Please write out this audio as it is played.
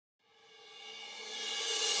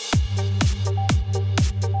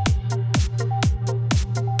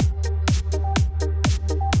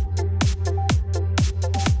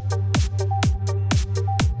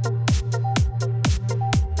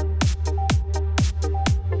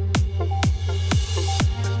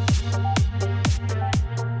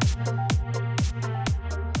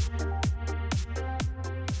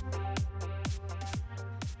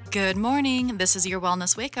Good morning. This is your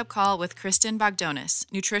Wellness Wake Up Call with Kristin Bogdonas,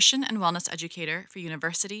 nutrition and wellness educator for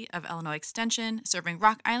University of Illinois Extension, serving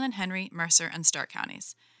Rock Island, Henry, Mercer, and Stark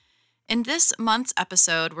counties. In this month's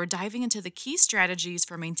episode, we're diving into the key strategies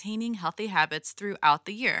for maintaining healthy habits throughout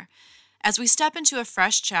the year. As we step into a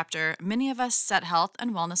fresh chapter, many of us set health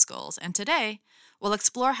and wellness goals, and today we'll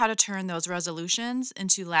explore how to turn those resolutions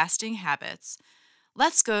into lasting habits.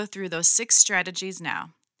 Let's go through those 6 strategies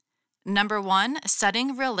now. Number 1,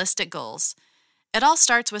 setting realistic goals. It all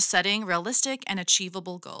starts with setting realistic and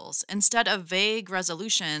achievable goals. Instead of vague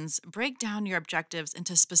resolutions, break down your objectives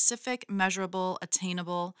into specific, measurable,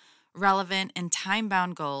 attainable, relevant, and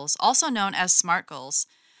time-bound goals, also known as SMART goals.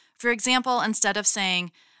 For example, instead of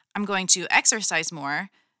saying, I'm going to exercise more,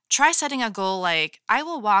 try setting a goal like, I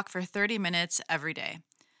will walk for 30 minutes every day.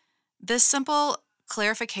 This simple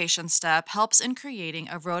clarification step helps in creating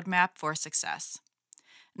a roadmap for success.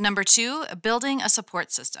 Number 2, building a support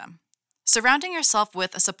system. Surrounding yourself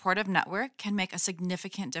with a supportive network can make a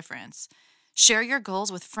significant difference. Share your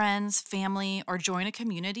goals with friends, family, or join a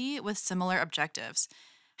community with similar objectives.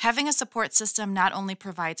 Having a support system not only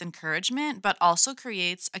provides encouragement, but also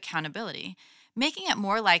creates accountability, making it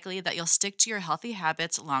more likely that you'll stick to your healthy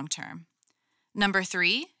habits long term. Number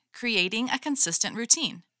 3, creating a consistent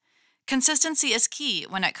routine. Consistency is key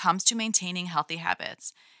when it comes to maintaining healthy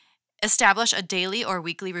habits. Establish a daily or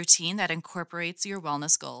weekly routine that incorporates your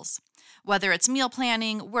wellness goals. Whether it's meal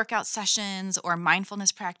planning, workout sessions, or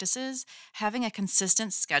mindfulness practices, having a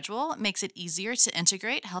consistent schedule makes it easier to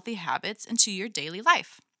integrate healthy habits into your daily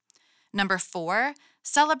life. Number 4,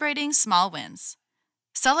 celebrating small wins.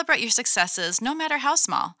 Celebrate your successes no matter how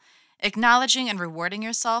small. Acknowledging and rewarding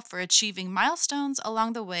yourself for achieving milestones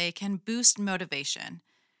along the way can boost motivation.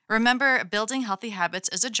 Remember, building healthy habits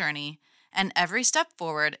is a journey, and every step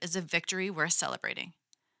forward is a victory worth celebrating.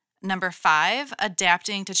 Number 5,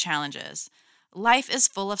 adapting to challenges. Life is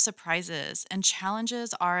full of surprises, and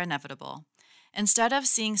challenges are inevitable. Instead of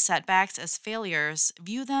seeing setbacks as failures,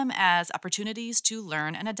 view them as opportunities to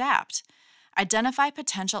learn and adapt. Identify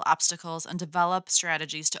potential obstacles and develop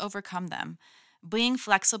strategies to overcome them. Being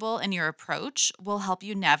flexible in your approach will help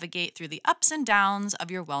you navigate through the ups and downs of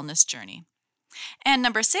your wellness journey. And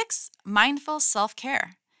number 6, mindful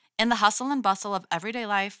self-care. In the hustle and bustle of everyday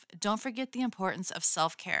life, don't forget the importance of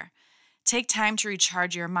self-care. Take time to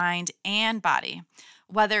recharge your mind and body.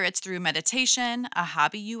 Whether it's through meditation, a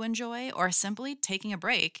hobby you enjoy, or simply taking a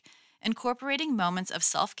break, incorporating moments of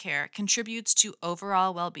self-care contributes to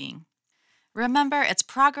overall well-being. Remember, it's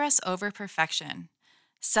progress over perfection.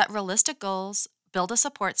 Set realistic goals, build a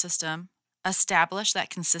support system, establish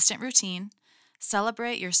that consistent routine,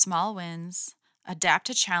 celebrate your small wins, adapt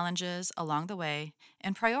to challenges along the way,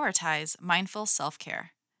 and prioritize mindful self-care.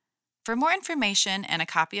 For more information and a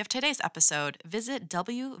copy of today's episode, visit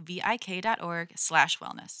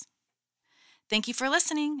wvik.org/wellness. Thank you for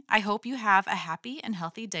listening. I hope you have a happy and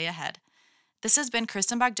healthy day ahead. This has been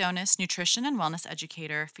Kristin Bogdonas, nutrition and wellness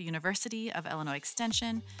educator for University of Illinois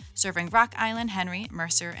Extension, serving Rock Island, Henry,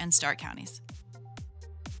 Mercer, and Stark counties.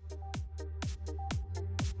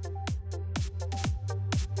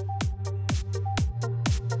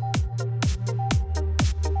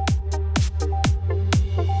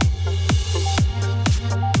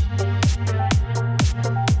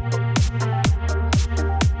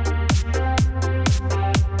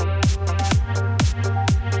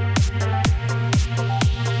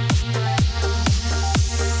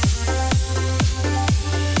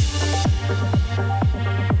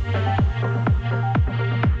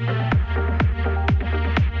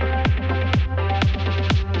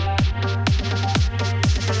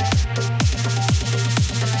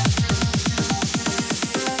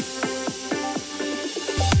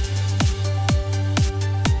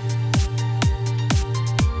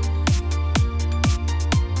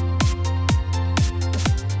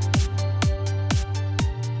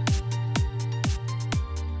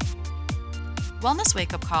 Wellness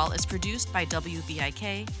Wake Up Call is produced by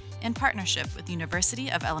WVIK in partnership with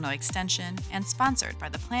University of Illinois Extension and sponsored by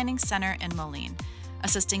the Planning Center in Moline,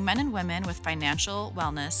 assisting men and women with financial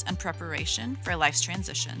wellness and preparation for life's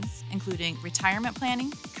transitions, including retirement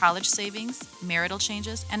planning, college savings, marital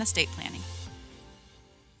changes, and estate planning.